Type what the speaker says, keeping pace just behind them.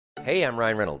Hey, I'm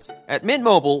Ryan Reynolds. At Mint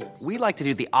Mobile, we like to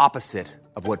do the opposite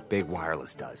of what Big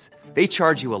Wireless does. They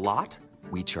charge you a lot,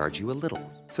 we charge you a little.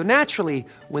 So naturally,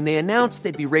 when they announced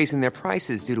they'd be raising their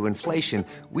prices due to inflation,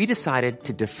 we decided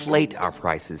to deflate our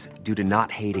prices due to not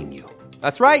hating you.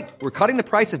 That's right. We're cutting the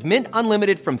price of Mint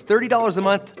Unlimited from $30 a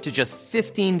month to just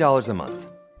 $15 a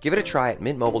month. Give it a try at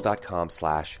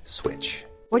mintmobile.com/switch.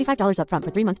 $45 up front for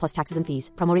 3 months plus taxes and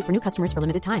fees. Promo rate for new customers for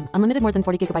limited time. Unlimited more than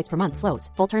 40 gigabytes per month. Slows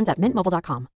full terms at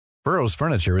mintmobile.com. Burrow's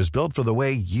furniture is built for the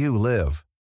way you live.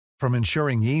 From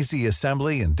ensuring easy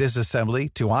assembly and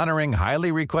disassembly to honoring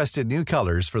highly requested new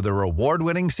colors for their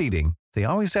award-winning seating, they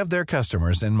always have their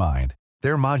customers in mind.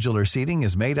 Their modular seating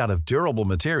is made out of durable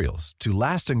materials to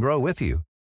last and grow with you.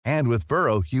 And with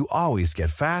Burrow, you always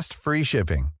get fast, free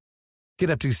shipping.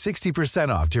 Get up to 60%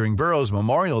 off during Burrow's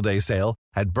Memorial Day sale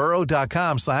at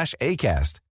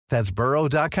burrow.com/ACAST. That's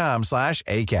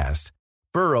burrow.com/ACAST.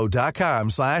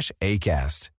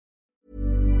 burrow.com/ACAST.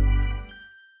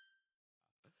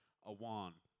 A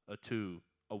 1, a 2,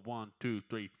 a 1, 2,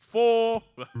 3, 4.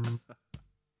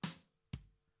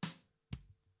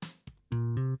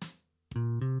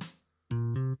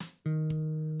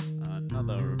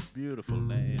 Another beautiful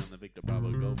day on the Victor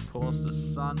Bravo Golf Course. The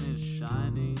sun is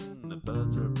shining, the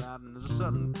birds are about, and there's a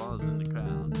certain buzz in the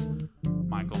crowd.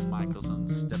 Michael Michelson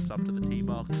steps up to the tee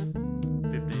box.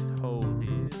 15th hole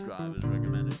here, drivers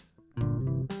recommended.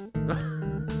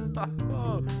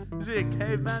 Oh, is he a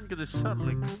caveman? Because he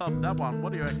certainly clubbed that one.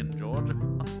 What do you reckon, George?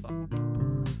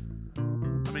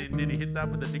 I mean, did he hit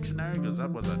that with the dictionary? Because that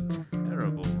was a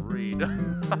terrible read.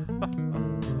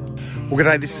 Well,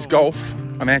 g'day, this is Golf.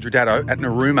 I'm Andrew Daddo at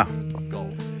Narooma.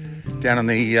 Golf. Down on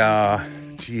the, at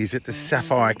the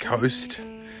Sapphire Coast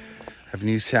of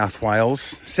New South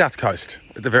Wales. South Coast,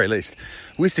 at the very least.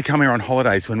 We used to come here on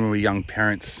holidays when we were young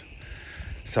parents.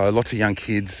 So lots of young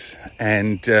kids.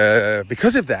 And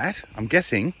because of that, I'm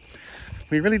guessing,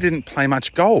 we really didn't play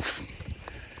much golf.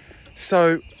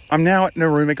 So I'm now at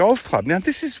Narooma Golf Club. Now,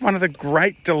 this is one of the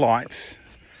great delights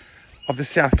of the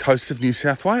south coast of New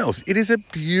South Wales. It is a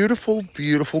beautiful,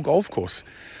 beautiful golf course.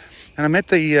 And I met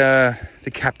the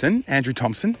captain, Andrew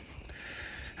Thompson,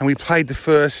 and we played the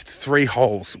first 3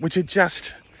 holes, which are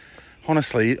just,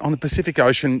 honestly, on the Pacific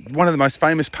Ocean, one of the most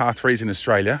famous par 3s in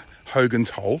Australia,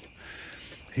 Hogan's Hole.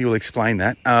 He will explain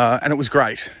that. And it was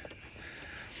great.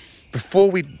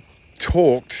 Before we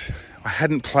talked, I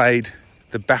hadn't played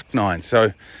the back 9.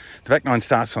 So the back 9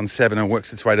 starts on 7 and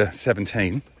works its way to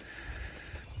 17.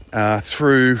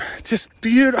 Through just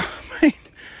beautiful, I mean,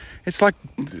 it's like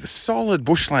solid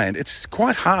bushland. It's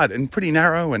quite hard and pretty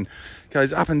narrow and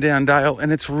goes up and down dale,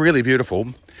 and it's really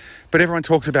beautiful. But everyone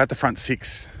talks about the front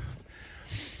 6.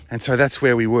 And so that's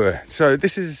where we were. So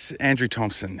this is Andrew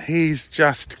Thompson. He's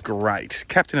just great.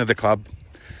 Captain of the club.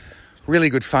 Really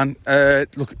good fun.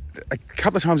 Look, a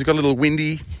couple of times it got a little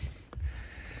windy.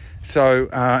 So,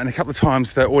 and a couple of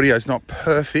times the audio's not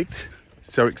perfect.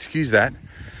 So excuse that.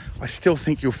 I still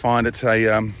think you'll find it's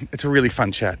a really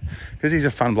fun chat because he's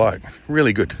a fun bloke.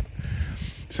 Really good.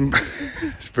 Some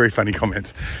very funny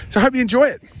comments. So I hope you enjoy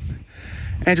it.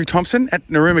 Andrew Thompson at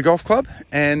Narooma Golf Club,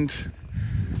 and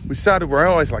we started where I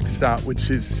always like to start, which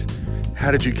is,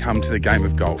 how did you come to the game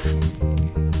of golf?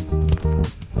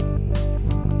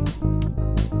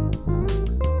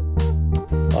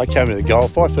 I came to the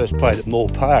golf. I first played at Moore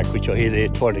Park, which I hear they're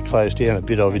trying to close down a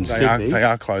bit of in Sydney. They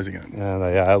are closing it.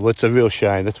 They are. Well, it's a real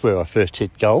shame. That's where I first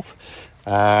hit golf.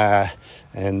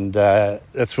 And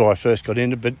that's where I first got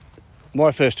into it. But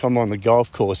my first time on the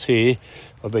golf course here,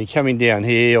 I've been coming down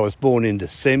here. I was born in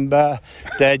December.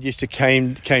 Dad used to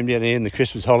came down here in the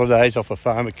Christmas holidays off a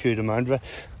farm at Cootamundra.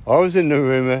 I was in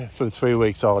Narooma from 3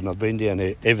 weeks old, and I've been down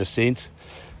here ever since.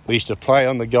 We used to play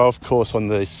on the golf course on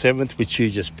the 7th, which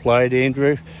you just played,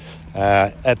 Andrew.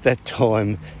 At that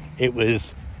time, it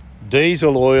was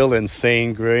diesel oil and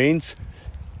sand greens.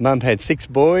 Mum had 6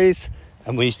 boys,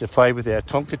 and we used to play with our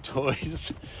Tonka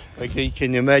toys.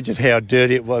 Can you imagine how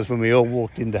dirty it was when we all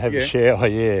walked in to have a shower?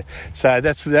 Yeah. So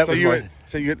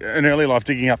So you had an early life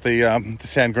digging up the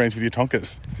sand greens with your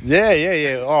Tonkas.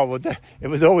 Yeah. Oh, well, it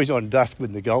was always on dusk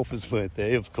when the golfers weren't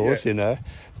there, of course, you know.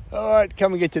 All right,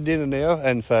 come and get to dinner now.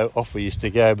 And so off we used to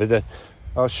go. But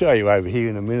I'll show you over here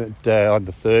in a minute on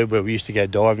the 3rd where we used to go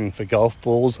diving for golf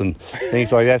balls and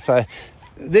things like that. So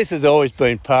this has always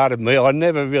been part of me. I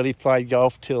never really played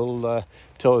golf till I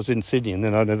was in Sydney, and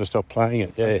then I never stopped playing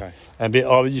it. Yeah, okay. And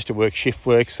I used to work shift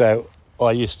work, so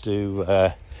I used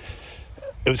to.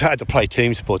 It was hard to play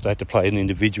team sports. I had to play an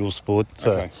individual sport.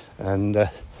 So, okay. And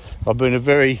I've been a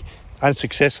very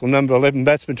unsuccessful number 11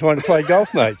 batsmen trying to play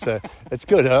golf, mate. So it's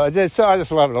good. I just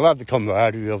love it. I love the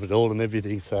camaraderie of it all and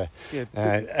everything. So,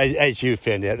 as you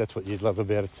found out, that's what you'd love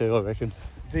about it too, I reckon.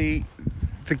 The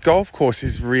golf course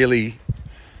is really,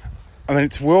 I mean,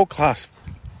 it's world class.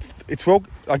 It's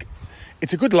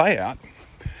a good layout,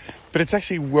 but it's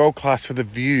actually world class for the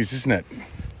views, isn't it?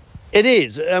 It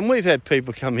is, and we've had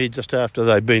people come here just after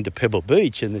they've been to Pebble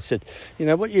Beach, and they said, you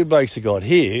know, what you blokes have got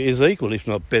here is equal, if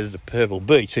not better, to Pebble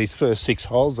Beach. These first 6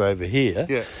 holes over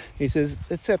here, he says,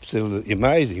 it's absolutely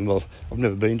amazing. Well, I've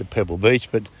never been to Pebble Beach,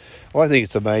 but I think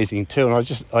it's amazing too,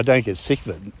 and I don't get sick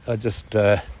of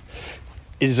it.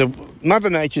 Mother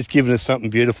Nature's given us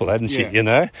something beautiful, hasn't she, you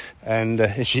know? And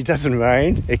if it doesn't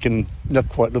rain, it can not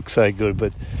quite look so good,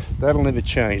 but that'll never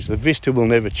change. The vista will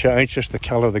never change, just the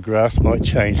colour of the grass might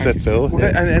change, that's all.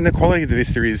 Well, and the quality of the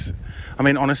vista is, I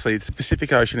mean, honestly, it's the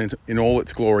Pacific Ocean in all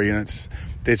its glory, and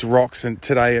there's rocks, and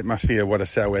today it must be a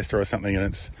sou'wester or something, and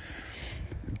it's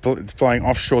blowing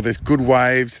offshore. There's good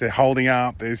waves, they're holding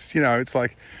up, there's, you know, it's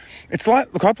like,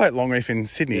 look, I play at Longreef in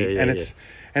Sydney,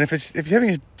 and if you're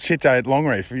having a shit day at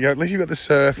Longreef, at least you've got the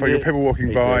surf or you've got people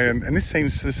walking by, and this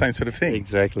seems the same sort of thing.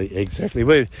 Exactly.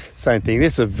 Same thing.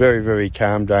 This is a very, very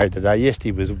calm day today.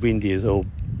 Yesterday was windy as all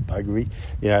buggery.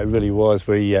 You know, it really was.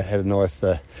 We had a nice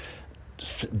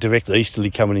direct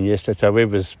easterly coming in yesterday, so it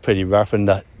was pretty rough, and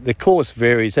the course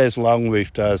varies, as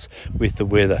Longreef does, with the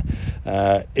weather.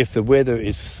 If the weather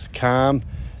is calm,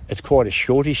 it's quite a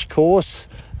shortish course.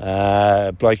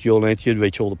 Bloke your length, you'd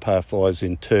reach all the par 5s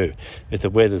in 2. If the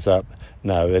weather's up,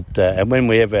 no. And when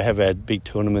we ever have our big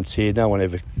tournaments here, no one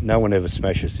ever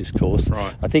smashes this course.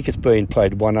 Right. I think it's been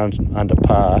played one under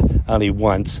par only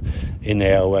once in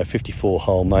our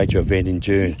 54-hole major event in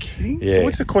June. Yeah. So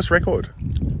what's the course record?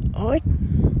 I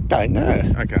don't know.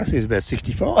 Okay. I think it's about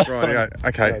 65. Right, yeah.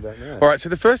 Okay. I don't know. All right, so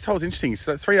the first hole's interesting.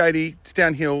 So 380, it's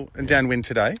downhill and downwind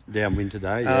today. Downwind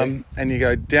today, yeah. And you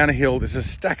go down a hill, there's a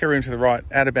stack of room to the right,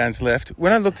 out of bounds left.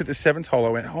 When I looked at the 7th hole, I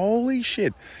went, holy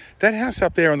shit, that house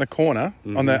up there on the corner,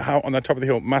 on the top of the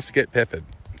hill, must get peppered.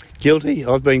 Guilty.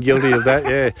 I've been guilty of that,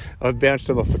 yeah. I've bounced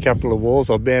them off a couple of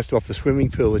walls. I've bounced off the swimming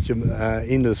pool,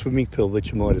 into the swimming pool,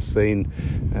 which you might have seen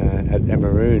at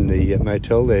Amaroon, the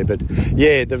motel there. But,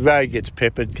 yeah, the road gets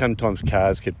peppered. Sometimes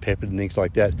cars get peppered and things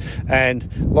like that.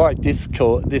 And like this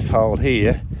hole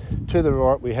here, to the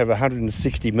right we have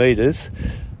 160 metres.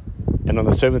 And on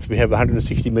the 7th, we have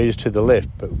 160 metres to the left.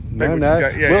 But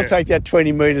we'll take that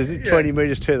 20 metres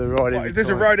to the right. There's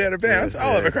a road out of bounds.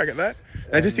 I'll have a crack at that.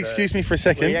 Now, just excuse me for a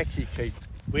second.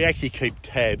 We actually keep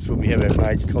tabs when we have our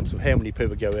major comps of how many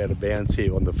people go out of bounds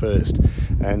here on the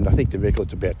 1st. And I think the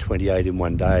record's about 28 in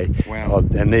one day. Wow.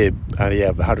 And they only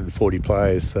have 140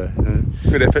 players. So,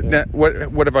 good effort. Now,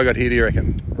 what have I got here, do you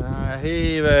reckon?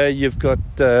 Here you've got...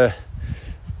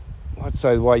 I'd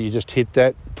say the way you just hit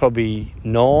that, probably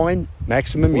 9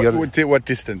 maximum. What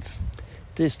distance?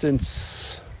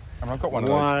 Distance. I've got one of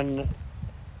those.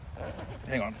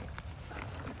 Hang on.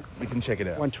 We can check it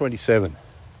out. 127.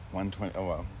 120. Oh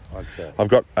well. I'd say. I've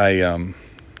got a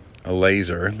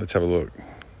laser. Let's have a look.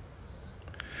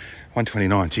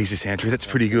 129. Jesus, Andrew, that's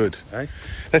pretty good. Hey?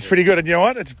 That's pretty good. And you know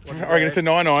what? I reckon it's a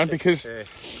 9-iron because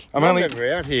I'm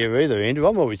never out here either, Andrew.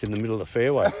 I'm always in the middle of the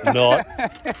fairway. Not.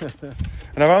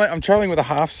 And I'm travelling with a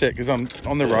half set because I'm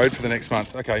on the road for the next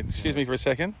month. Okay, excuse me for a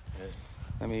second.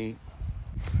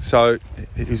 So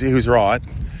he was right.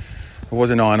 It was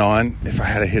a 9-iron if I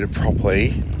had hit it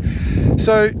properly.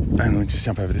 So, and let me just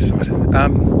jump over this side.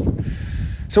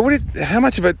 So how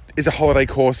much of it is a holiday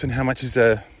course and how much is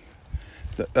a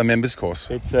members course?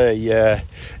 It's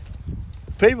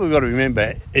people have got to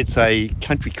remember it's a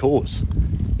country course.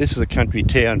 This is a country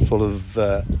town full of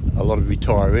a lot of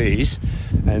retirees,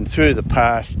 and through the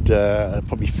past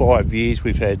probably 5 years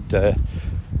we've had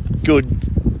good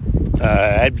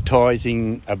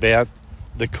advertising about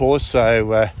the course.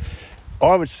 So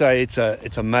I would say it's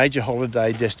a major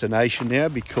holiday destination now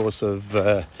because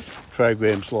of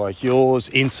programs like yours,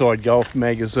 Inside Golf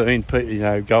magazine,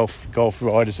 golf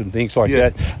riders and things like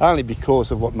that, only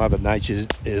because of what Mother Nature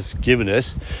has given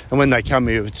us. And when they come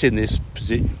here, if it's in this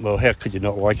position, well, how could you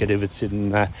not like it if it's in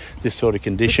this sort of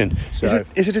condition? So,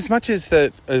 is it as much as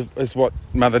as what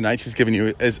Mother Nature's given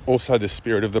you, as also the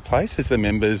spirit of the place, as the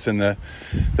members and the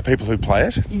people who play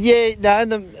it? Yeah,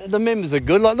 no, the members are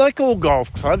good. Like all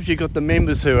golf clubs, you've got the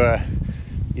members who are...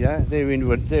 they're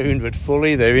into it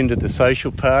fully. They're into the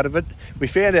social part of it. We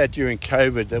found out during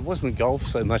COVID there wasn't golf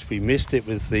so much we missed. It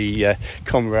was the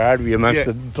camaraderie amongst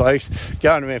the blokes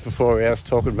going around for 4 hours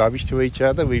talking rubbish to each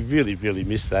other. We really, really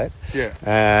missed that. Yeah.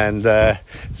 And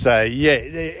it's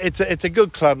a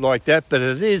good club like that, but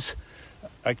it is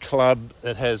a club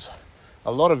that has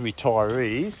a lot of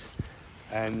retirees,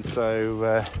 and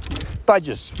so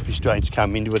budget restraints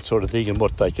come into it, sort of thing, and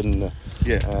what they can,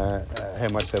 how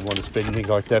much they want to spend and things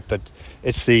like that. But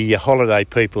it's the holiday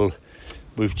people,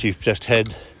 which you've just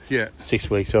had 6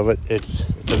 weeks of it. It's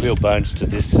a real bonus to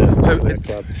this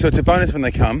club. So it's a bonus when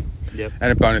they come, Yep.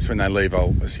 and a bonus when they leave,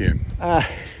 I'll assume.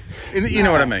 You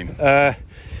know what I mean?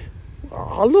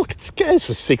 Look, it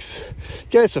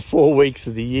goes for 4 weeks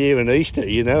of the year and Easter.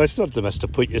 You know, it's not the much to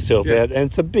put yourself out, and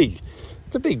it's a big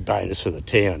bonus for the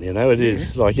town. You know, it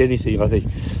is like anything. I think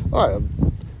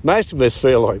most of us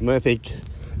feel like, I think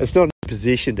it's not a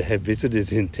position to have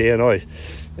visitors in town.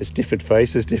 It's different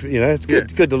faces, different. You know, it's good.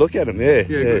 It's good to look at them.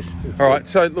 Yeah. All right.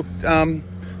 So look,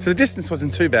 so the distance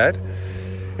wasn't too bad.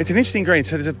 It's an interesting green.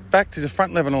 So there's a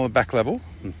front level and a back level.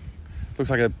 Looks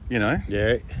like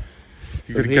Yeah.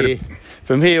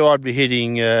 From here, I'd be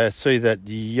hitting. See that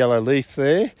yellow leaf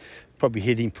there? Probably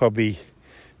hitting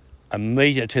a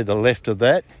metre to the left of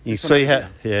that. You see how?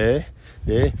 Yeah.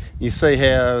 You see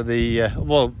how the?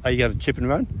 Are you going to chip and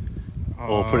run,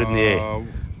 or put it in the air?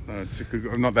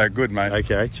 I'm not that good, mate.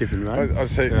 Okay, chip and run. I'll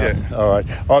see. Yeah. All right.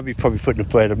 I'd be probably putting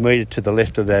about a metre to the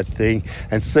left of that thing,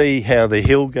 and see how the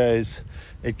hill goes.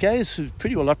 It goes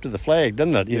pretty well up to the flag,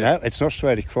 doesn't it? You know, it's not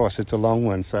straight across; it's a long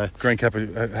one. So Green Cap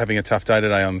are having a tough day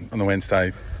today on the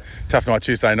Wednesday. Tough night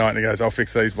Tuesday night, and he goes, "I'll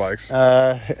fix these blokes."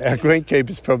 Our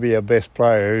greenkeeper's probably our best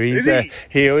player. He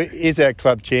is our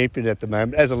club champion at the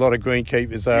moment, as a lot of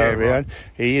greenkeepers are around. Right.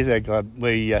 He is our club.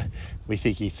 We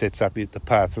think he sets up the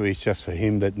par 3s just for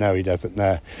him, but no, he doesn't.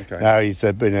 No, he's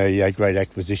been a great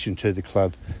acquisition to the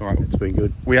club. All right. It's been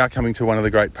good. We are coming to one of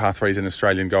the great par 3s in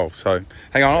Australian golf. So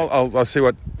hang on, I'll see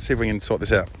if we can sort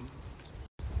this out.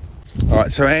 All right.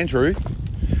 So Andrew,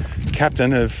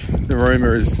 captain of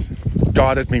Narooma, has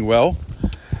guided me well.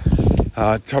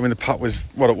 Told me the putt was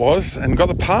what it was, and got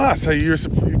the par. So you're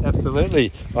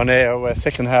absolutely on our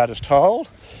second hardest hole.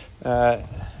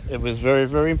 It was very,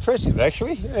 very impressive,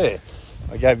 actually. Yeah,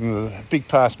 I gave him a big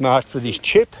pass mark for this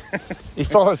chip. He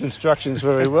follows instructions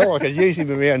very well. I could use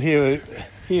him around here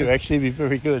actually, be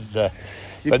very good.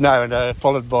 But no,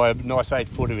 followed by a nice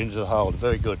 8-footer into the hole.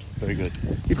 Very good, very good.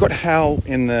 You've got Hal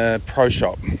in the pro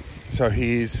shop. So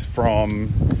he's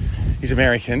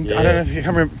American. Yeah. I don't know if you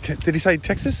can remember. Did he say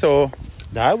Texas or?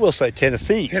 No, we'll say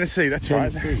Tennessee. Tennessee, that's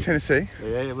right. Tennessee.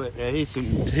 Yeah, he's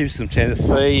from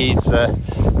Tennessee. He's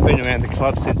been around the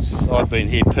club since I've been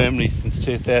here permanently since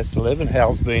 2011.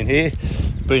 Hal's been here.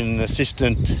 Been an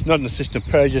assistant, not an assistant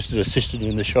pro, just an assistant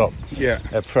in the shop. Yeah.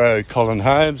 Our pro, Colin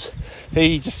Holmes.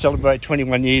 He just celebrated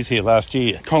 21 years here last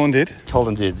year. Colin did?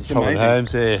 Colin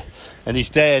Holmes, yeah. And his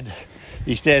dad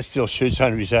still shoots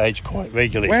under his age quite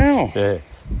regularly. Wow. Yeah.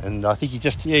 And I think he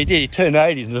did. He turned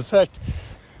 80. And in fact,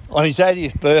 on his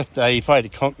 80th birthday, he played a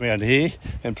comp round here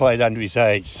and played under his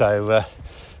age. So,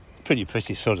 pretty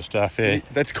impressive sort of stuff, yeah.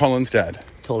 That's Colin's dad?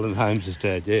 Colin Holmes'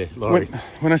 dad, yeah.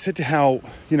 When I said to Hal,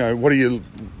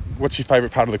 what's your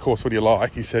favourite part of the course? What do you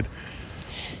like? He said,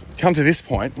 come to this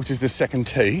point, which is the second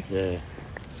tee. Yeah.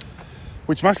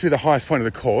 Which must be the highest point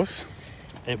of the course.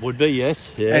 It would be,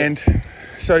 yes. Yeah. And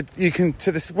so you can,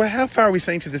 how far are we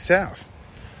seeing to the south?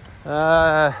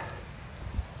 To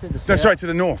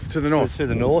the north. To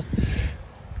the north.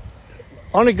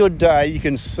 On a good day, you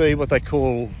can see what they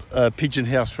call Pigeon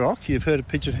House Rock. You've heard of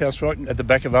Pigeon House Rock at the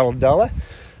back of Ulladulla,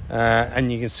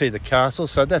 and you can see the castle.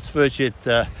 So that's virtually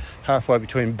at halfway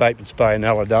between Bateman's Bay and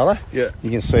Ulladulla. Yeah.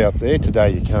 You can see up there.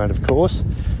 Today you can't, of course.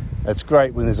 It's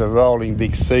great when there's a rolling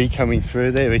big sea coming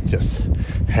through there. It just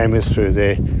hammers through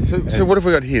there. So what have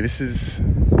we got here? This is...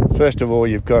 First of all,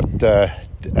 you've got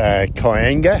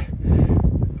Kayanga,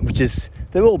 which is...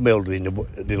 They're all melded into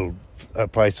a little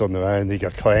place on their own. You've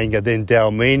got Kayanga, then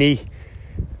Dalmini,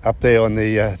 up there on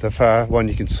the far one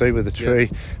you can see with the tree.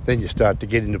 Yeah. Then you start to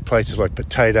get into places like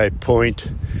Potato Point,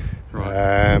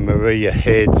 right. Maria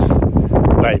Heads,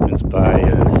 Bateman's Bay,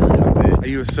 up there. Are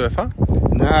you a surfer?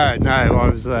 No, I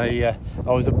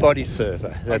was a body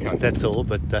surfer. That's all.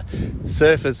 But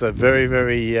surfers are very,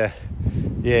 very,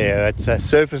 it's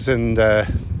surfers and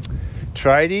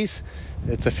tradies.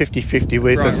 It's a 50-50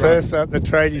 with the surfers up, the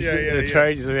tradies,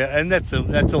 tradies are out, and that's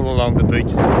all along the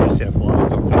beaches of New South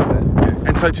Wales.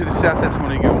 And so to the south, that's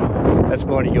Montague Island. That's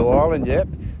Montague Island, yep.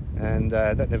 And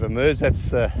that never moves.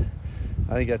 That's I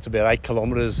think that's about 8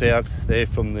 kilometres out there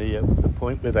from the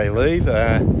point where they leave.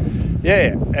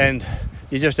 And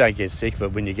you just don't get sick of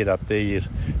it when you get up there. You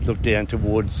look down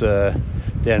towards down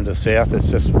to the south. It's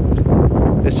just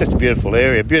a beautiful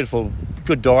area. Beautiful,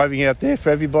 good diving out there for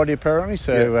everybody apparently.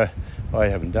 So. I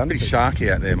haven't done Pretty it.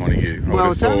 Sharky out there, Montague.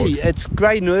 Well, it's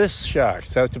grey nurse sharks,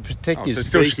 so it's a protective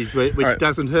species which right.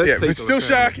 doesn't hurt people. Yeah, but it's still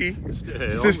Sharky.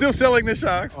 They're still selling the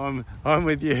sharks. I'm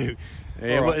with you.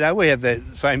 Yeah, right. we have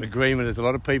that same agreement as a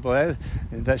lot of people have.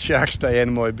 That sharks stay out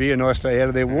of my beer and I stay out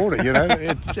of their water,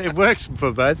 it works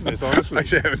for both of us, honestly.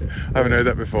 Actually, I haven't heard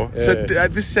that before. Yeah. So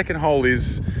this second hole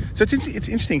is... So it's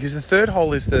interesting because the third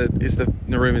hole is the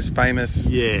Narooma's famous...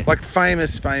 Yeah. Like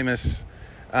famous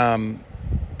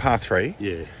par 3.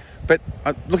 Yeah. But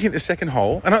looking at the second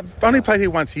hole, and I've only played here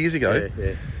once years ago,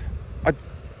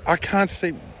 I can't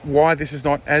see why this is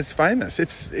not as famous.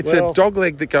 It's a dog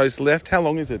leg that goes left. How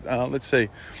long is it? Let's see.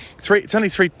 It's only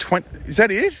 320. Is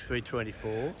that it?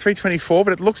 324. 324,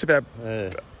 but it looks about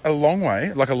a long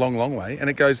way, like a long way, and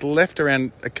it goes left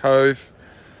around a cove.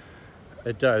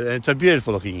 It does. It's a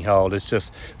beautiful looking hole. It's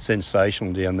just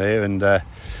sensational down there. And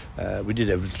we did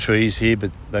have trees here,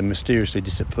 but they mysteriously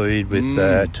disappeared with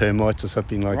termites or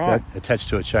something like that, attached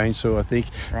to a chainsaw, I think,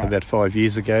 about 5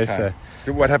 years ago. Okay.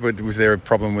 So what happened? Was there a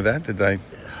problem with that? Did they...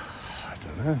 I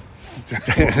don't know.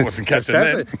 It wasn't captain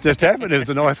then. Just happened. It was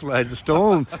an isolated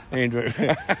storm, Andrew.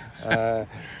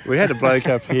 We had a bloke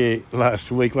up here last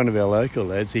week, one of our local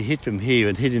lads. He hit from here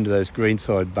and hit into those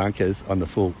greenside bunkers on the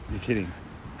full. You're kidding.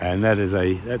 And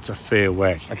that's a fair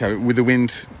whack. Okay, with the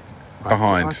wind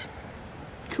behind.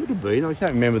 Could have been. I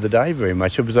can't remember the day very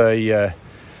much. It was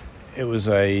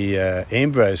a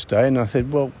Ambrose day, and I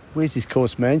said, "Well, where's his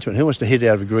course management? Who wants to hit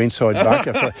out of a greenside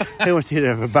bunker? Who wants to hit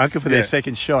out of a bunker for their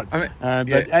second shot?"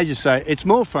 But as you say, it's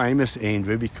more famous,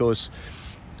 Andrew, because.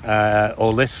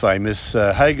 Or less famous,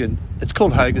 Hogan. It's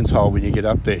called Hogan's Hole when you get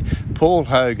up there. Paul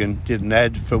Hogan did an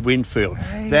ad for Winfield.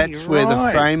 That's where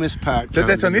the famous part. So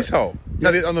that's on this hole. No,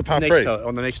 on the par 3.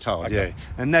 On the next hole, okay. Yeah.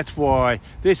 And that's why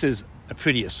this is a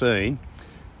prettier scene.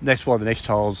 That's why the next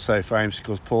hole is so famous,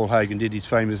 because Paul Hogan did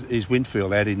his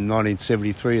Winfield ad in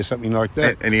 1973 or something like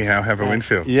that. Anyhow, have a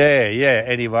Winfield. Yeah.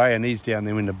 Anyway, and he's down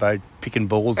there in the boat picking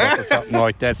balls up or something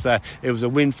like that. So it was a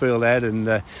Winfield ad,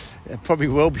 and probably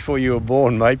well before you were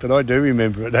born, mate. But I do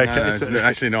remember it. Okay? No,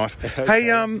 actually not. Okay.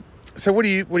 Hey, so what do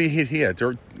you hit here?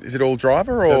 Is it all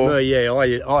driver or?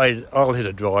 I'll hit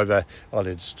a driver. I'll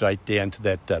hit straight down to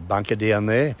that bunker down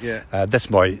there. Yeah. That's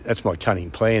my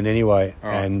cunning plan anyway.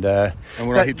 Right. And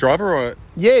would I hit driver or?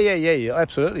 Yeah,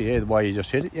 absolutely. Yeah, the way you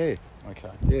just hit it. Yeah.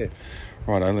 Okay. Yeah.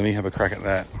 Righto, let me have a crack at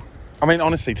that. I mean,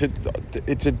 honestly,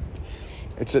 it's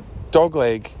a dog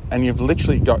leg, and you've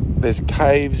literally there's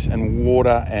caves and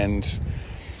water and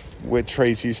where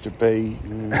trees used to be.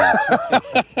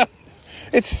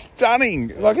 It's stunning.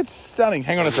 It's stunning.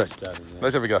 Hang on a sec.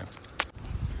 Let's have a go.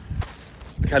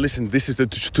 Okay, listen, this is the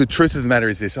truth of the matter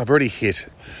is this. I've already hit.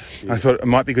 Yeah. I thought it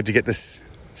might be good to get this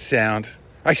sound.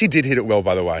 I actually did hit it well,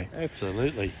 by the way.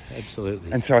 Absolutely.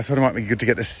 And so I thought it might be good to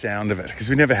get the sound of it, because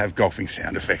we never have golfing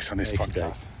sound effects on this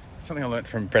podcast. Something I learnt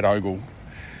from Brett Ogle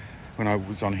when I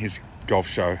was on his golf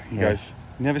show. He goes,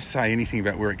 never say anything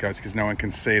about where it goes because no one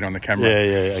can see it on the camera.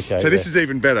 Yeah, okay. So this is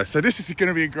even better. So this is going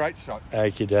to be a great shot.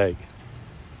 Okie doke.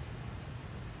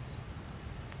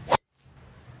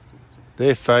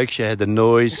 There, folks, you had the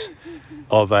noise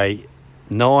of a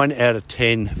 9 out of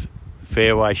 10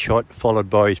 fairway shot followed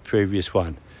by his previous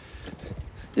one.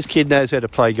 This kid knows how to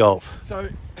play golf.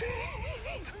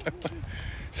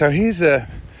 So here's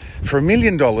for $1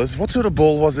 million, what sort of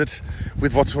ball was it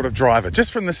with what sort of driver?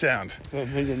 Just from the sound.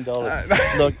 $1 million.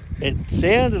 Look, it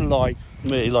sounded like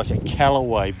a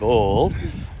Callaway ball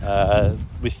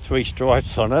with 3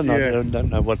 stripes on it. I don't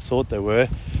know what sort they were.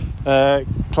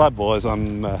 Club-wise,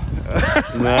 I'm...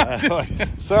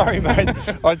 sorry, mate.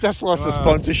 I just lost the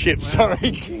sponsorship.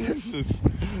 Sorry.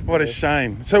 What a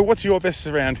shame. So what's your best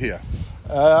around here?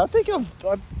 I think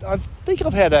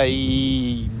I've had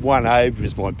a 1 over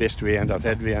is my best round I've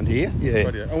had around here. Yeah.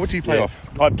 And what do you play off?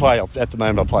 At the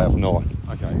moment I play off 9.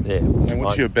 Okay. Yeah. And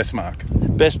what's your best mark?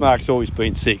 Best mark's always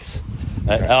been 6.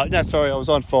 Okay. I was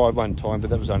on 5 one time, but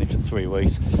that was only for 3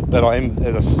 weeks. But I am,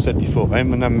 as I said before,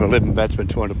 I'm a number 11 batsman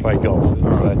trying to play golf.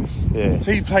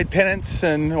 So you played pennants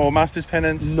or Masters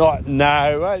pennants?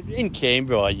 No. In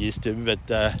Canberra I used to,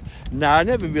 but I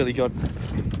never really got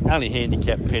only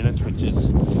handicap pennants, which is,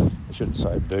 I shouldn't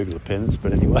say burglar pennants,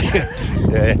 but anyway.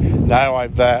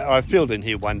 I filled in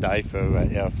here one day for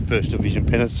our first division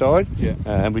pennant side. Yeah.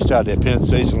 And we started our pennant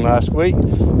season last week,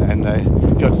 and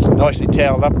got nicely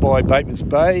towelled up by Bateman's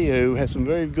Bay, who has some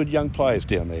very good young players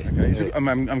down there. Okay.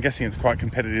 I'm guessing it's quite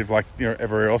competitive, like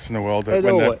everywhere else in the world. When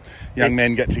the young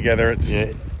men get together, it's...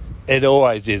 Yeah. It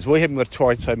always is. We haven't got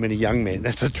quite so many young men.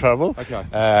 That's the trouble. Okay.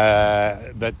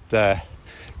 But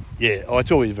Yeah, oh,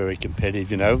 it's always very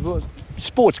competitive, you know.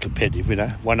 Sport's competitive, you know,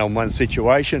 one-on-one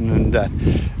situation, and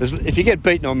if you get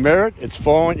beaten on merit, it's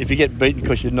fine. If you get beaten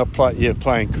because you're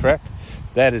playing crap,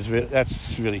 that's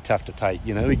really tough to take,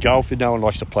 you know. With golf, no one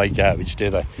likes to play garbage, do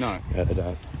they? No. They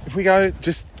don't. If we go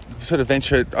just sort of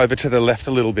venture over to the left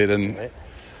a little bit and...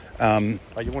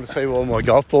 you want to see where all my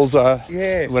golf balls are?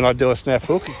 Yes. When I do a snap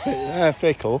hook?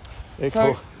 Fair call.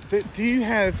 So, do you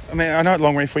have... I mean, I know at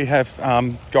Long Reef we have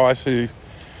guys who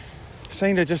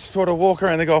seem to just sort of walk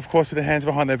around the golf course with their hands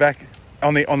behind their back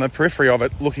on the periphery of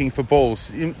it looking for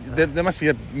balls. There must be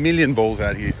a million balls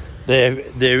out here.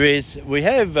 There is. We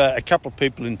have a couple of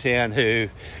people in town who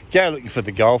go looking for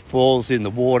the golf balls in the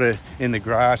water, in the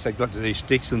grass. They've got these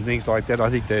sticks and things like that. I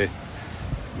think there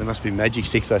must be magic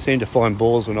sticks. They seem to find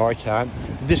balls when I can't.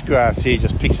 This grass here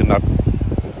just picks them up.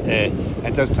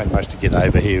 It doesn't take much to get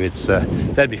over here.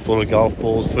 That'd be full of golf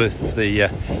balls if the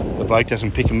bloke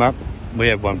doesn't pick them up. We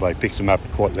have one bloke picks them up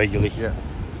quite regularly. Yeah.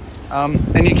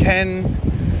 And you can...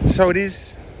 So it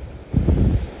is...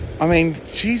 I mean,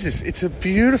 Jesus, it's a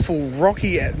beautiful,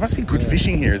 rocky... It must be good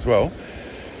fishing here as well.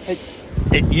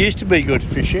 It used to be good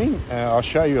fishing. I'll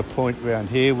show you a point around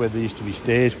here where there used to be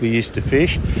stairs we used to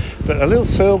fish. But a little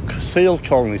seal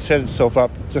colony set itself up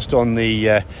just on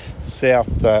the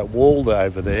south wall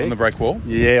over there. On the break wall?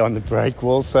 Yeah, on the break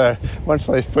wall. So once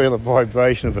they feel a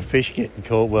vibration of a fish getting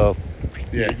caught, well,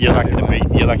 yeah, you're lucky to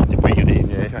bring it in.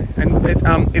 Yeah. Okay.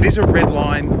 And it is a red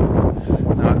line.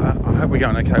 I hope we're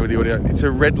going okay with the audio. It's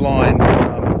a red line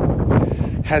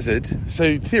hazard.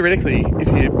 So theoretically, if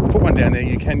you put one down there,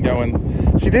 you can go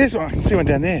and see. I can see one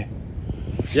down there.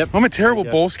 Yep. I'm a terrible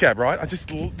ball scab, right?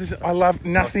 I love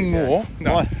nothing more.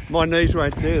 No. My knees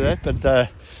won't do that, but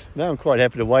no, I'm quite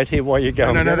happy to wait here while you're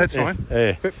going. No, that's fine.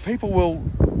 Yeah. But people will.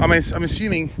 I mean, I'm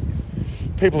assuming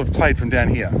people have played from down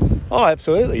here. Oh,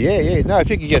 absolutely, yeah. No, if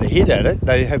you can get a hit at it,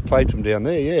 they have played from down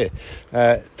there,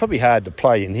 yeah. Probably hard to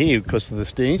play in here because of the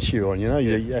stance you're on, you know.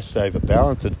 You have to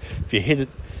overbalance it. If you hit it,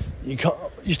 you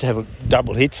used to have a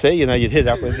double hits there, you know. You'd hit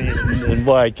up with it and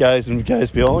away it goes and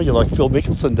goes behind you like Phil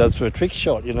Mickelson does for a trick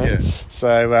shot, you know. Yeah.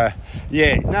 So,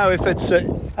 if it's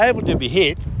able to be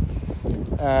hit,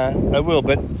 they will,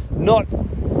 but not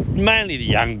mainly the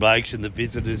young blokes and the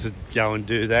visitors that go and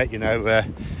do that, you know.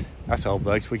 Us old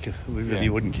blokes, we really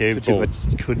wouldn't care too much.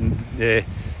 Couldn't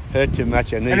hurt too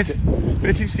much. But it's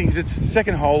interesting because it's the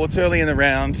second hole. It's early in the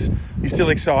round. You're still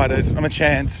excited. I'm a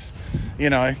chance. You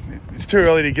know, it's too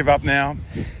early to give up now.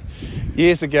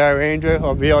 Years ago, Andrew,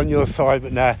 I'll be on your side,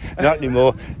 but no, not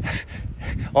anymore.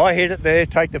 I hit it there,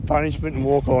 take the punishment, and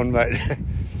walk on, mate.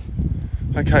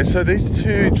 Okay, so these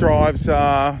two drives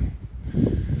are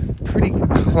pretty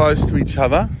close to each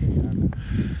other.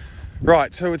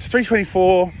 Right, so it's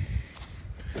 324.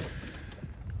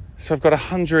 So I've got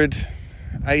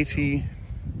 180,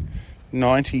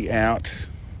 90 out.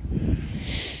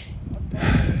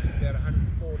 About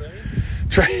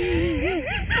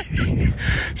 114.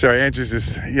 Sorry, Andrew's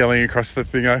just yelling across the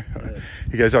thing.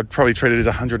 He goes, I'd probably treat it as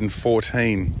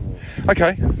 114.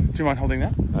 Okay, do you mind holding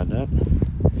that? I don't.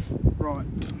 Right,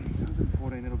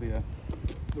 114, it'll be a...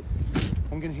 Look,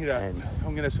 I'm going to hit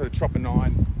I'm going to sort of drop a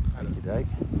 9. And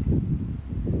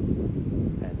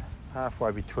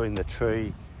halfway between the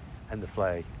tree and the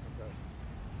flag.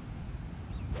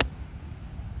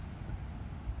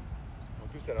 I'll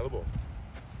give us that other ball.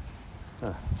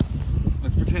 Huh.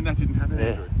 Let's pretend that didn't happen,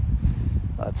 Andrew.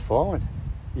 That's fine.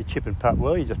 You chip and putt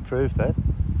well, you just proved that.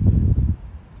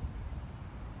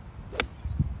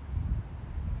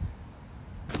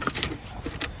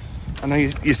 I know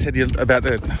you said about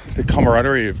the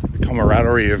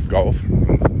camaraderie of golf. I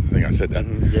think I said that.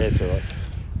 Mm-hmm. Yeah, it's all right.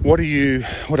 What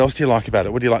else do you like about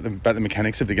it? What do you like about the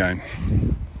mechanics of the game?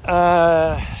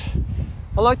 I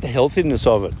like the healthiness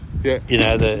of it. Yeah. You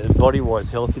know, the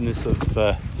body-wise healthiness of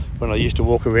when I used to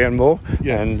walk around more.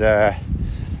 Yeah. And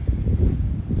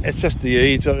it's just the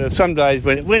ease. Some days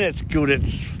when it's good,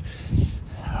 there's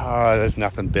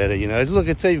nothing better, you know. Look,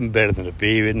 it's even better than a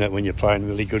beer, isn't it, when you're playing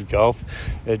really good golf?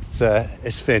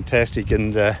 It's fantastic,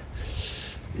 and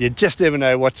you just never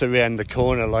know what's around the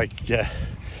corner. Like,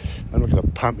 I'm not going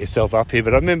to pump yourself up here,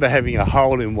 but I remember having a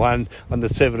hole-in-one on the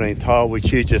 17th hole,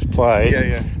 which you just played.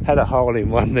 Yeah. Had a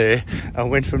hole-in-one there. I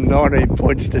went from 19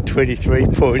 points to 23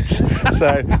 points. So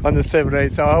on the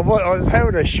 17th hole, I was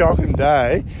having a shocking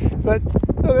day, but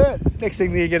look at that. Next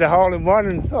thing you get a hole-in-one,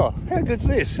 and how good's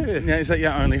this? Now, is that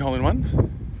your only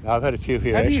hole-in-one? No, I've had a few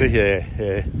here, Have actually. you?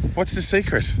 Yeah. What's the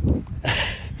secret?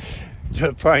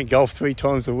 Playing golf 3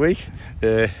 times a week.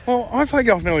 Yeah. Well, I play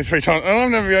golf nearly 3 times, and I'm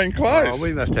never getting close. Oh,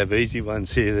 we must have easy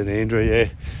ones here then, Andrew. Yeah,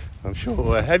 I'm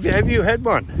sure. Have you had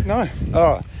one? No.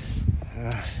 Oh,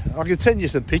 I can send you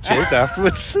some pictures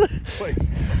afterwards.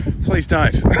 Please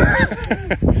don't.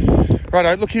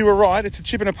 Righto, look, you were right. It's a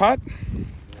chip and a putt.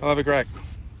 I'll have a crack.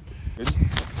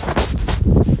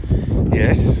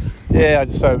 Yes. Yeah,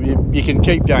 so you can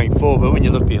keep going forward, but when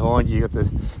you look behind you, you've got the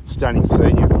stunning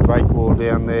scene. You've got the break wall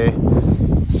down there,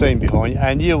 scene behind you,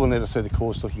 and you will never see the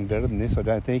course looking better than this, I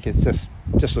don't think. It's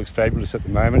just looks fabulous at the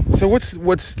moment. So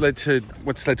what's led to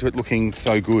it looking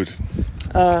so good?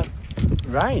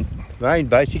 Rain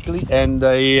basically, and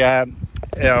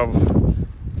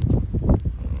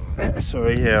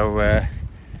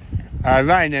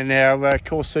Rain and our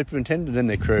course superintendent and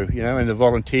their crew, and the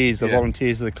volunteers of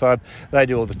the club. They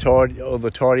do all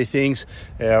the tidy things.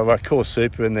 Our course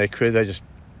super and their crew, they just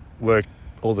work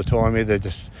all the time here.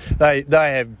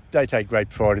 They take great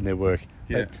pride in their work.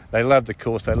 Yeah. They love the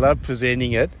course. They love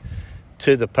presenting it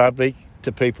to the public,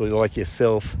 to people like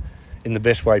yourself, in the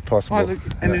best way possible.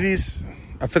 And it is,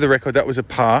 for the record, that was a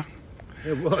par.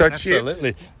 So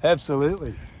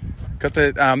absolutely. Got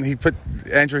the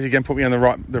Andrew again put me on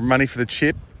the money for the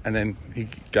chip, and then he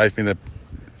gave me the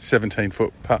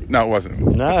 17-foot putt. No, it wasn't.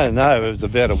 No, it was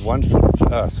about a 1 foot.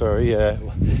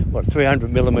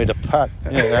 300 millimetre putt.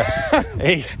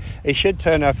 He should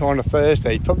turn up on a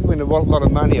Thursday. He'd probably win a lot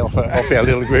of money off our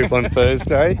little group on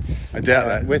Thursday. I doubt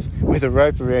that. With a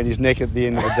rope around his neck at the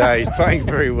end of the day. He's playing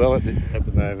very well at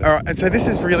the moment. All right, and so this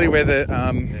is really where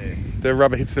the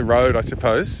rubber hits the road, I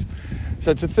suppose.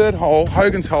 So it's the third hole,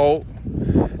 Hogan's hole,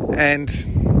 and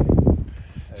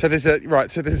so there's a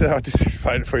I'll just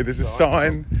explain it for you. There's a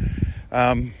sign,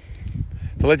 the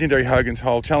legendary Hogan's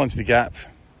hole, challenge the gap,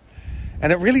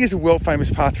 and it really is a world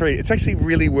famous par 3. It's actually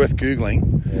really worth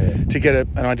Googling to get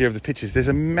an idea of the pitches. There's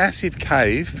a massive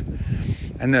cave,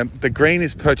 and the green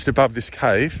is perched above this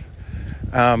cave.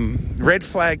 Red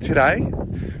flag today,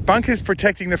 bunkers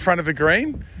protecting the front of the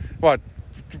green. What?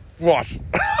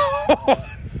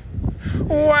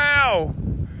 Wow!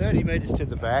 30 metres to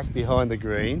the back, behind the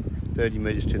green, 30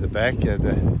 metres to the back,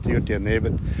 to get down there.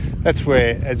 But that's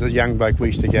where, as a young bloke, we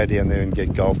used to go down there and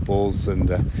get golf balls, and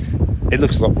it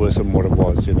looks a lot worse than what it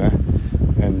was,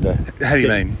 And how do you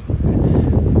mean?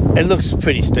 It looks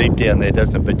pretty steep down there,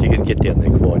 doesn't it? But you can get down there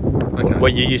quite. Okay.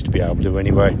 Well, you used to be able to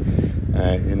anyway.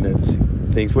 And that's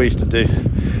things we used to do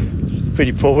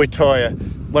pretty poor. We'd tie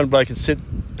one bloke would sit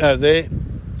over there,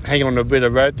 hang on a bit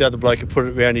of rope, the other bloke would put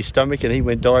it around his stomach, and he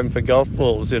went diving for golf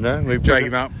balls, We'd drag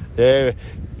him up. Yeah,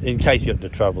 in case he got into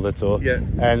trouble, that's all. Yeah.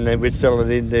 And then we'd sell it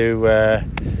into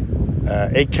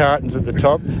egg cartons at the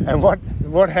top. And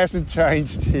what hasn't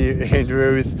changed here,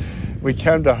 Andrew, is we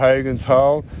come to Hogan's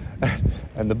hole,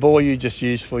 and the ball you just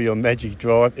used for your magic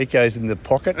drive, it goes in the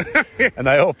pocket, and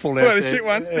they all pull out shit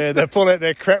one. Yeah, they pull out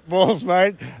their crap balls,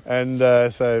 mate. And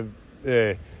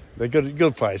the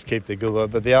good players keep their good one,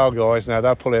 but the old guys,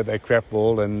 they'll pull out their crap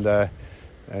ball and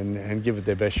give it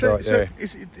their best shot. So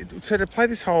to play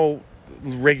this hole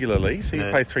regularly, so you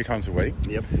play 3 times a week.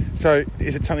 Yep. So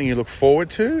is it something you look forward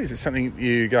to? Is it something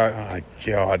you go, oh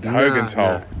God, Hogan's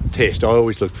hole? Test. I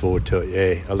always look forward to it.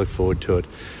 Yeah, I look forward to it,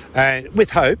 and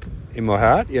with hope in my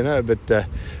heart, But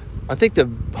I think the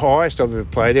highest I've ever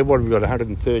played there, we've got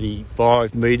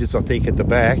 135 metres, I think, at the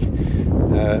back.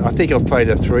 I think I've played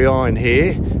a 3-iron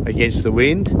here against the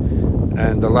wind,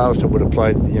 and the lowest I would have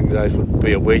played in the younger days would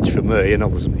be a wedge for me, and I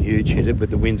wasn't a huge hitter, but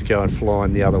the wind's going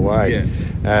flying the other way.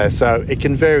 Yeah. So it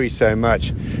can vary so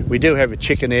much. We do have a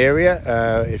chicken area.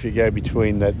 If you go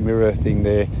between that mirror thing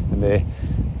there and there,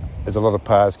 there's a lot of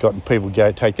pars got, and people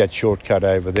take that shortcut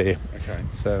over there. Okay.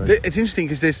 So it's interesting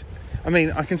because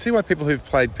I can see why people who've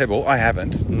played Pebble, I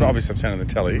haven't, but obviously I've seen it on the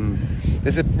telly,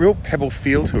 there's a real Pebble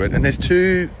feel to it, and there's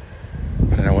two,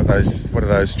 I don't know what are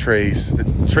those trees, the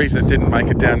trees that didn't make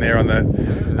it down there on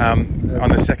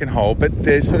the second hole, but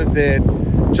they're sort of there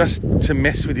just to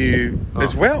mess with you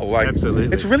as well. Absolutely.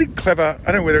 It's really clever.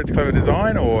 I don't know whether it's clever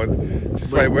design or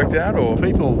it's the way it worked out, or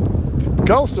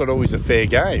golf's not always a fair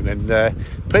game, and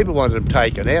people wanted them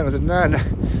taken out. I said, no,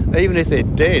 even if they're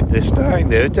dead, they're staying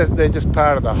there. They're just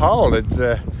part of the hole.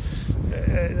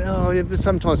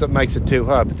 Sometimes it makes it too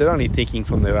hard, but they're only thinking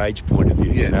from their age point of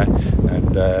view,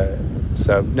 And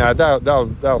so no,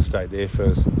 they'll stay there for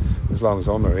as long as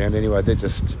I'm around. Anyway,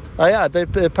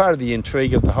 they're part of the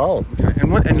intrigue of the hole. Okay.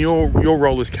 And your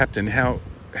role as captain, how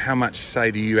much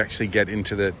say do you actually get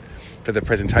into for the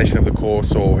presentation of the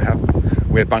course, or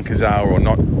where bunkers are or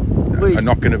not are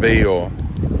not going to be, or?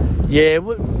 Yeah,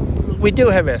 we do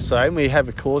have our say. We have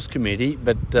a course committee,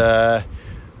 but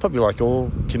probably like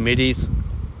all committees,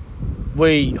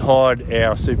 we hired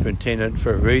our superintendent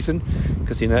for a reason,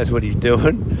 because he knows what he's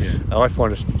doing. Yeah. I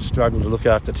find a struggle to look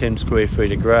after 10 square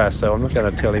feet of grass, so I'm not going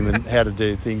to tell him how to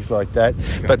do things like that.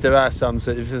 Okay. But there are if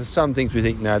there's some things we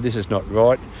think, no, this is not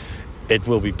right, it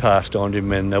will be passed on to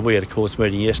him. And we had a course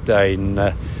meeting yesterday,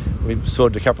 and we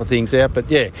sorted a couple of things out.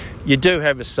 But yeah, you do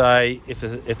have a say if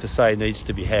the say needs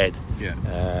to be had. Yeah.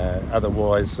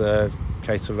 Otherwise,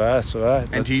 case of us. Right?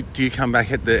 And do you come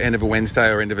back at the end of a Wednesday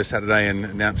or end of a Saturday and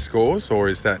announce scores, or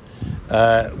is that?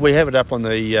 We have it up on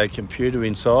the computer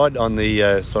inside, on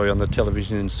the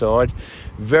television inside.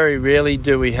 Very rarely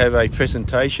do we have a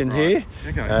presentation here,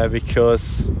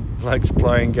 because blokes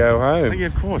play and go home. Oh, yeah,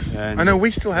 of course. And I know we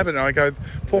still have it, and I go,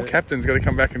 poor captain's got to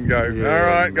come back and go, all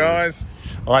right, guys.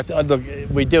 Look,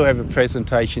 we do have a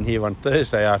presentation here on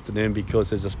Thursday afternoon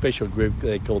because there's a special group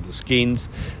there called the Skins.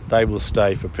 They will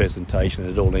stay for presentation.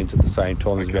 It all ends at the same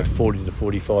time. There's about 40 to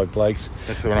 45 blokes.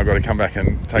 That's the one I've got to come back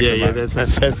and take some notes.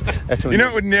 That's when you know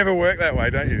it would never work that way,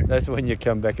 don't you? That's when you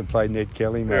come back and play Ned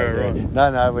Kelly, mate. Yeah, right.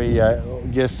 No,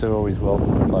 guests are always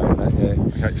welcome to play in that, yeah.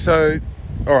 Okay, so,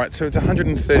 all right, so it's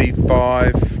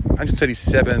 135,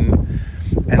 137,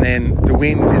 and then the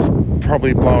wind is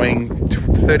probably blowing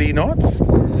 30 knots,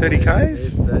 30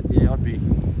 k's. I'd be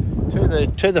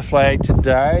to the flag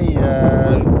today.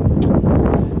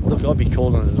 Look, I'd be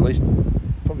calling it at least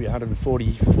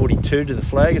probably 42 to the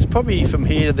flag. It's probably from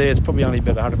here to there. It's probably only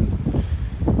about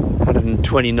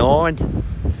 129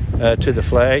 to the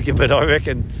flag, but I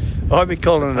reckon I'd be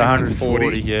calling it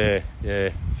 140. Yeah.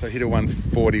 So hit a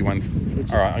 140. All right, I'm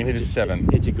going to hit a 7.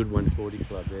 It's a good 140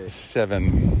 club there.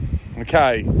 7.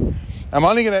 Okay. I'm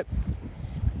only going to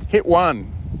hit 1.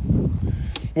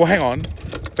 Well, hang on.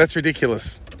 That's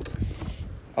ridiculous.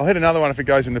 I'll hit another one if it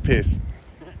goes in the piss.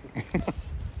 It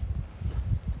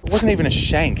wasn't even a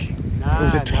shank. No, it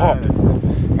was a top. No.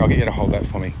 I'll get you to hold that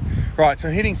for me. Right, so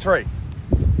hitting 3.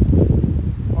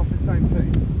 Off the same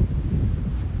tee.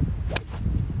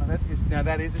 Now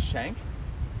that is a shank.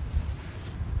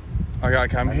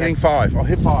 Okay, I'm hitting 5. I'll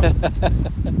hit 5.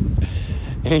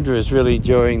 Andrew is really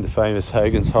enjoying the famous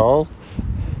Hogan's hole.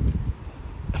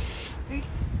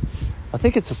 I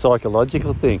think it's a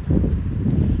psychological thing.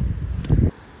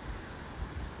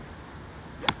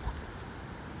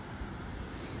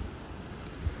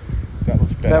 That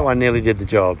looks better. That one nearly did the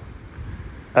job.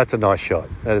 That's a nice shot.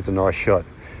 That is a nice shot.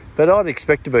 But I'd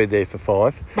expect to be there for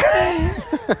 5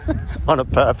 on a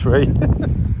par 3.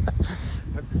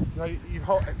 So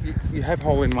you have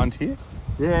hole in one here?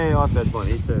 Yeah, I've had one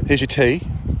here too. Here's your tee.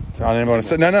 So I never want to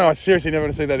see. No, I seriously never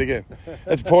want to see that again.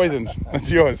 It's poisoned. That's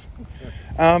yours.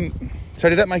 So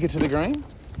did that make it to the green?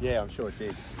 Yeah, I'm sure it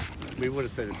did. We would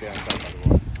have seen it bounce up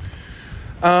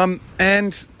otherwise.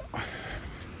 And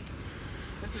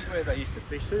this is where they used to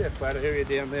fish. See that flat area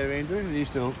down there, Andrew? They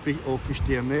used to all fish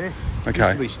down there.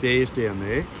 Okay. There used to be stairs down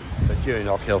there. But during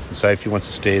health and safety, once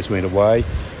the stairs went away,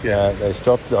 they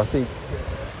stopped. I think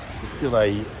there's still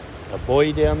a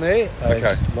buoy down there,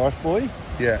 a life buoy.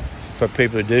 Yeah. For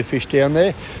people who do fish down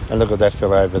there. And look at that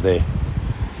fella over there.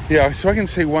 Yeah, so I can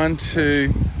see 1,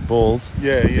 2... Balls.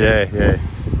 Yeah.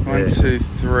 1, 2,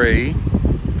 3.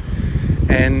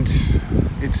 And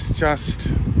it's just...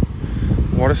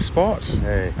 What a spot.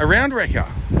 Yeah. A round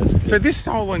wrecker. So this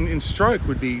hole in stroke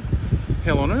would be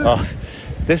hell on earth. Oh,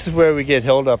 this is where we get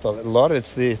held up a lot.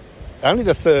 It's only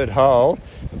the third hole.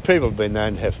 People have been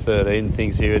known to have 13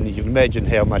 things here, and you can imagine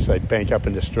how much they bank up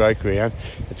in the stroke round.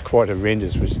 It's quite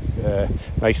horrendous, which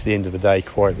makes the end of the day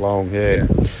quite long. Yeah.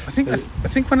 I think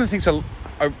one of the things I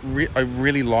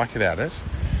really like about it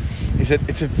is that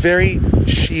it's a very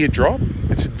sheer drop.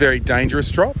 It's a very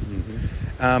dangerous drop.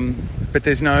 Mm-hmm. But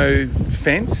there's no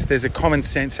fence. There's a common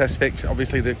sense aspect.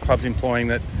 Obviously, the club's employing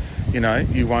that,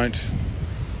 you won't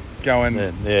go and...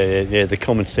 Yeah, the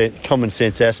common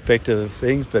sense aspect of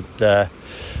things. But I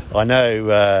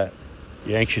know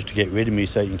you're anxious to get rid of me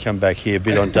so you can come back here a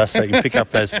bit on dust so you can pick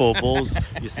up those 4 balls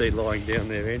you see lying down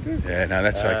there, Andrew. Yeah, no,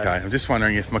 that's okay. I'm just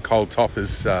wondering if my cold top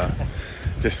has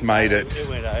just made it... It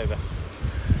went over.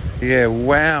 Yeah,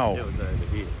 wow. It was over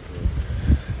here.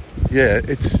 Yeah,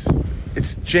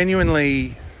 it's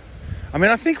genuinely... I mean,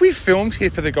 I think we filmed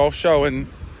here for the golf show and...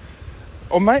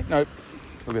 Oh, mate, no.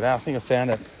 Look at that. I think I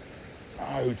found it.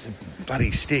 Oh, it's a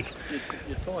bloody stick.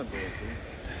 You're fine,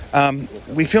 boys.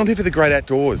 We filmed here for the Great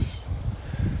Outdoors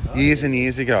years and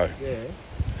years ago. Yeah.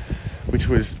 Which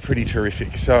was pretty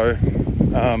terrific. So,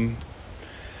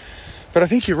 but I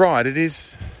think you're right.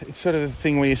 It's sort of the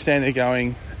thing where you stand there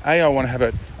going, I want to have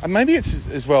it. Maybe it's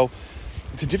as well,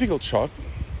 it's a difficult shot,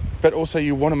 but also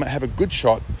you want to have a good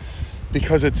shot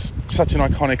because it's such an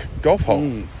iconic golf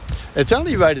hole. It's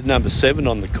only rated number 7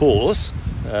 on the course,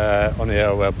 on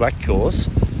our black course.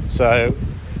 So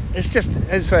it's just,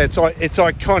 as I say, it's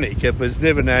iconic. It was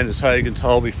never known as Hogan's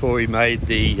Hole before he made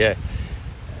the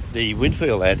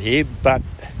Winfield out here, but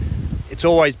it's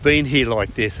always been here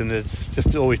like this, and it's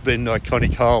just always been an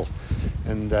iconic hole.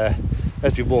 And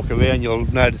as we walk around,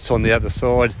 you'll notice on the other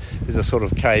side there's a sort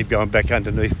of cave going back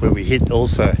underneath where we hit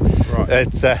also. Right.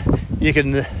 It's you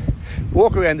can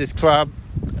walk around this club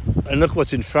and look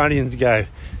what's in front of you and go,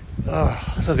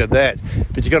 oh, look at that.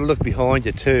 But you've got to look behind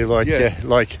you too,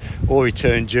 like All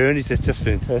Return Journeys. It's just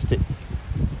fantastic.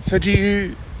 So do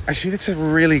you... Actually, that's a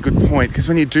really good point, because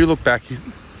when you do look back,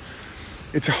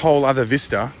 it's a whole other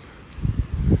vista.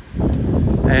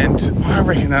 And I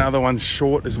reckon that other one's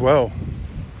short as well.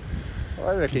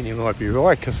 I reckon you might be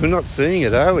right, because we're not seeing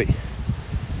it, are we?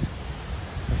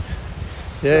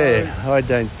 I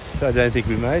don't think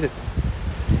we made it.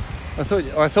 I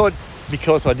thought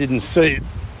because I didn't see it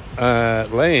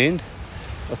land,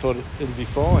 I thought it'd be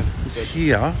fine. It's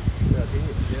here.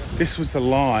 This was the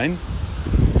line.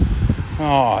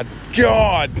 Oh,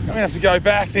 God! I'm going to have to go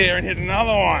back there and hit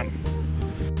another one.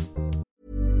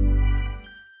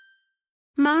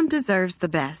 Mom deserves the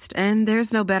best, and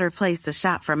there's no better place to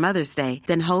shop for Mother's Day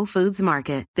than Whole Foods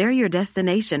Market. They're your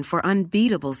destination for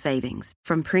unbeatable savings,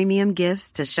 from premium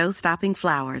gifts to show-stopping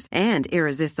flowers and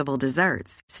irresistible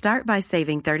desserts. Start by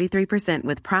saving 33%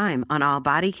 with Prime on all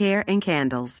body care and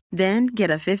candles. Then get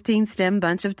a 15-stem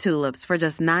bunch of tulips for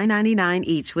just $9.99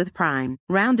 each with Prime.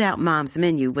 Round out Mom's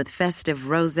menu with festive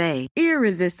rosé,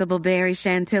 irresistible berry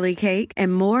chantilly cake,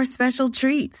 and more special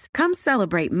treats. Come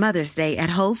celebrate Mother's Day at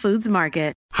Whole Foods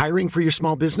Market. Hiring for your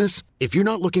small business? If you're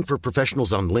not looking for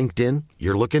professionals on LinkedIn,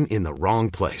 you're looking in the wrong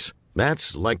place.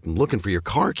 That's like looking for your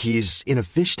car keys in a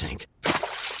fish tank.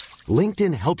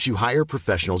 LinkedIn helps you hire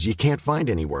professionals you can't find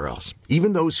anywhere else,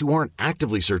 even those who aren't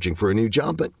actively searching for a new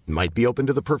job but might be open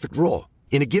to the perfect role.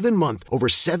 In a given month, over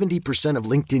 70% of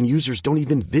LinkedIn users don't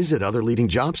even visit other leading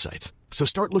job sites. So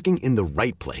start looking in the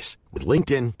right place. With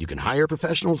LinkedIn, you can hire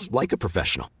professionals like a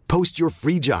professional. Post your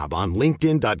free job on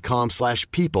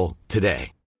linkedin.com/people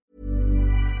today.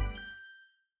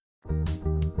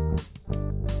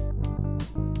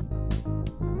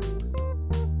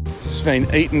 It's been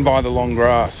eaten by the long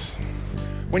grass.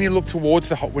 When you look towards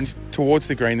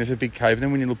the green, there's a big cave. And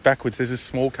then when you look backwards, there's a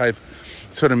small cave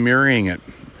sort of mirroring it.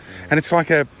 And it's like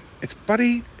a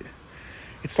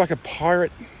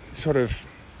pirate sort of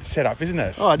setup, isn't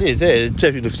it? Oh, it is. Yeah. It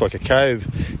definitely looks like a cove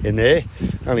in there,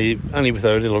 only with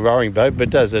a little rowing boat.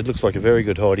 But it looks like a very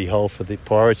good hidey hole for the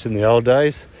pirates in the old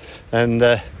days. And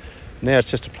now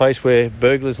it's just a place where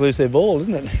burglars lose their ball,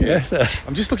 isn't it? Yeah.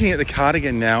 I'm just looking at the card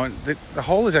again now, and the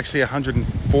hole is actually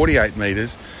 148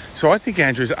 metres. So I think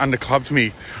Andrew's underclubbed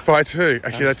me by 2.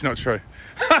 Actually, that's not true.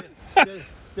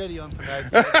 Steady on for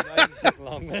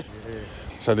those.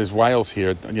 So there's whales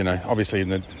here, obviously in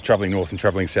the travelling north and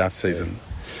travelling south season.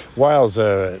 Whales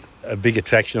are a big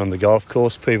attraction on the golf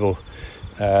course. People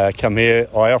come here.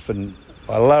 I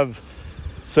love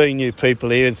seeing new people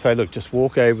here and say, look, just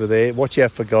walk over there, watch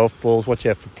out for golf balls, watch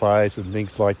out for players and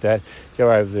things like that. Go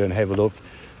over there and have a look.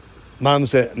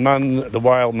 The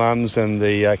whale mums and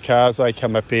the cars, they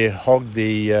come up here, hog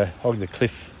the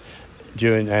cliff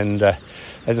and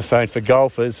as I say, for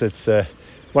golfers, it's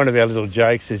one of our little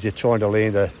jokes is you're trying to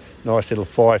land a nice little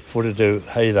 5-footer to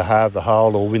either halve the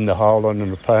hole or win the hole on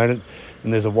an opponent.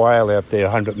 And there's a whale out there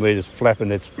 100 metres flapping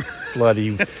its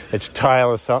tail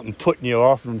or something, putting you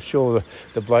off. And I'm sure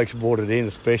the blokes brought it in,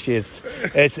 especially.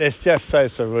 It's just so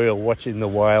surreal watching the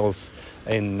whales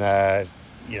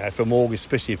from August,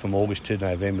 especially from August to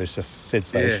November. It's just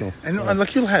sensational. Yeah. And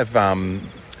like you'll have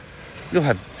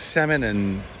salmon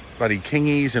and bloody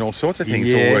kingies and all sorts of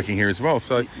things all working here as well.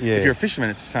 So if you're a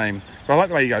fisherman, it's the same. But I like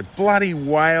the way you go, bloody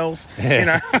whales,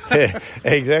 Yeah,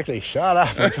 exactly. Shut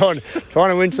up. I'm trying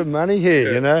to win some money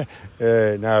here, No,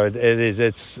 it is.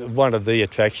 It's one of the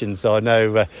attractions. I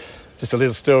know just a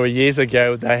little story years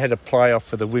ago, they had a play-off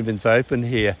for the Women's Open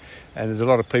here, and there's a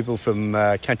lot of people from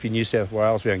country New South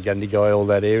Wales, around Gundagai, all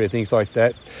that area, things like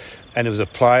that. And it was a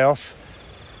play-off,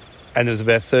 and there was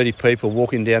about 30 people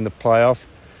walking down the play-off.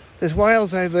 There's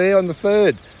whales over there on the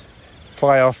third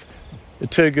play-off. The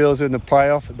 2 girls in the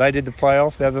play-off, they did the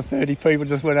play-off. The other 30 people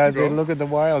just went over there and looked at the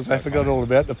whales. They forgot all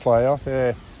about the play-off.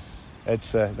 Yeah,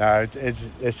 it's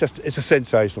a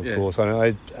sensational course.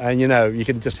 And you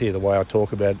can just hear the way I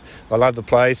talk about it. I love the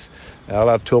place. I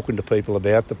love talking to people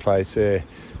about the place. Yeah,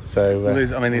 so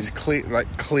there's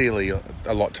clearly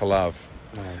a lot to love,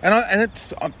 and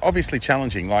it's obviously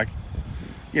challenging. My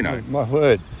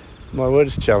word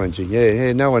is challenging.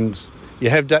 Yeah. No one's You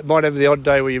might have the odd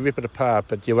day where you rip it apart,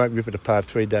 but you won't rip it apart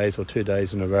 3 days or 2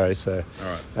 days in a row. So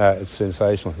it's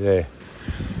sensational, yeah.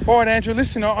 All right, Andrew,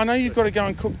 listen, I know you've got to go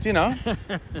and cook dinner.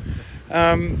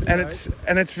 And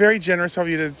it's very generous of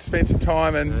you to spend some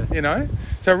time and,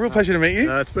 so a real pleasure to meet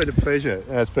you. It's been a pleasure.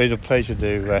 It's been a pleasure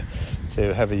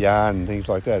to have a yarn and things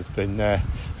like that. It's been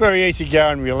very easy go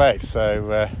and relax,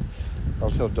 so I'll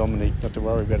tell Dominic not to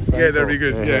worry about it. Yeah, that'll be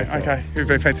good. Yeah, okay. It'll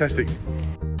be fantastic.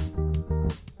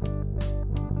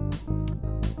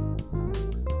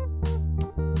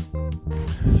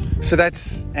 So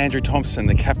that's Andrew Thompson,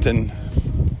 the captain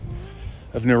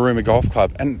of Narooma Golf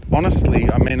Club. And honestly,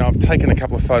 I've taken a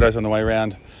couple of photos on the way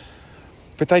around,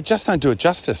 but they just don't do it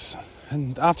justice.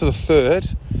 And after the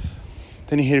third,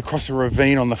 then you head across a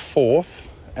ravine on the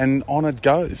fourth, and on it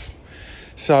goes.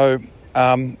 So,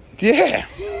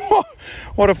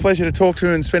 what a pleasure to talk to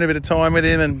him and spend a bit of time with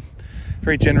him, and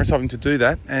very generous of him to do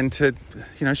that and to,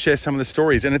 share some of the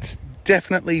stories. And it's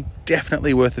definitely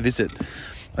worth a visit.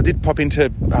 I did pop into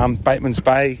Bateman's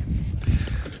Bay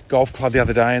Golf Club the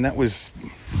other day, and that was,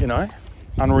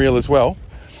 unreal as well.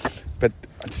 But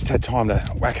I just had time to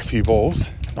whack a few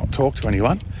balls, not talk to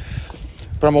anyone.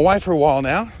 But I'm away for a while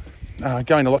now,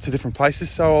 going to lots of different places,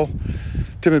 so I'll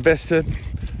do my best to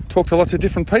talk to lots of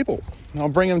different people, and I'll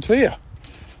bring them to you.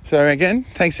 So again,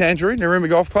 thanks Andrew, Narooma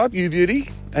Golf Club, you beauty,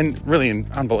 and really in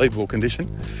unbelievable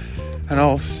condition. And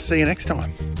I'll see you next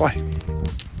time. Bye.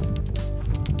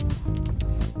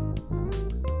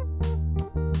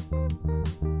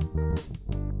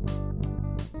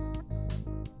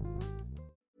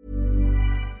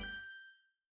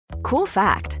 Cool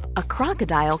fact, a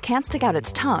crocodile can't stick out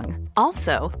its tongue.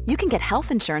 Also, you can get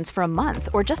health insurance for a month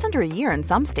or just under a year in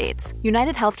some states.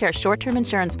 United Healthcare short-term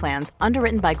insurance plans,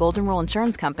 underwritten by Golden Rule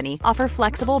Insurance Company, offer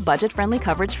flexible, budget-friendly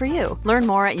coverage for you. Learn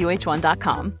more at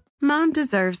uh1.com. Mom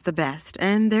deserves the best,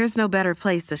 and there's no better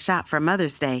place to shop for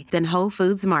Mother's Day than Whole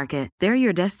Foods Market. They're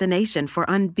your destination for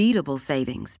unbeatable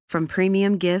savings, from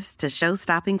premium gifts to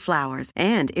show-stopping flowers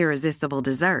and irresistible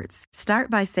desserts. Start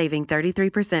by saving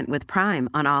 33% with Prime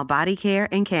on all body care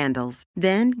and candles.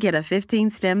 Then get a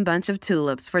 15-stem bunch of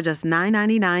tulips for just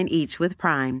 $9.99 each with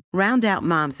Prime. Round out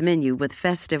Mom's menu with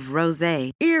festive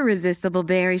rosé, irresistible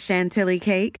berry chantilly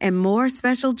cake, and more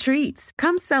special treats.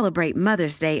 Come celebrate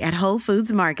Mother's Day at Whole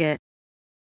Foods Market.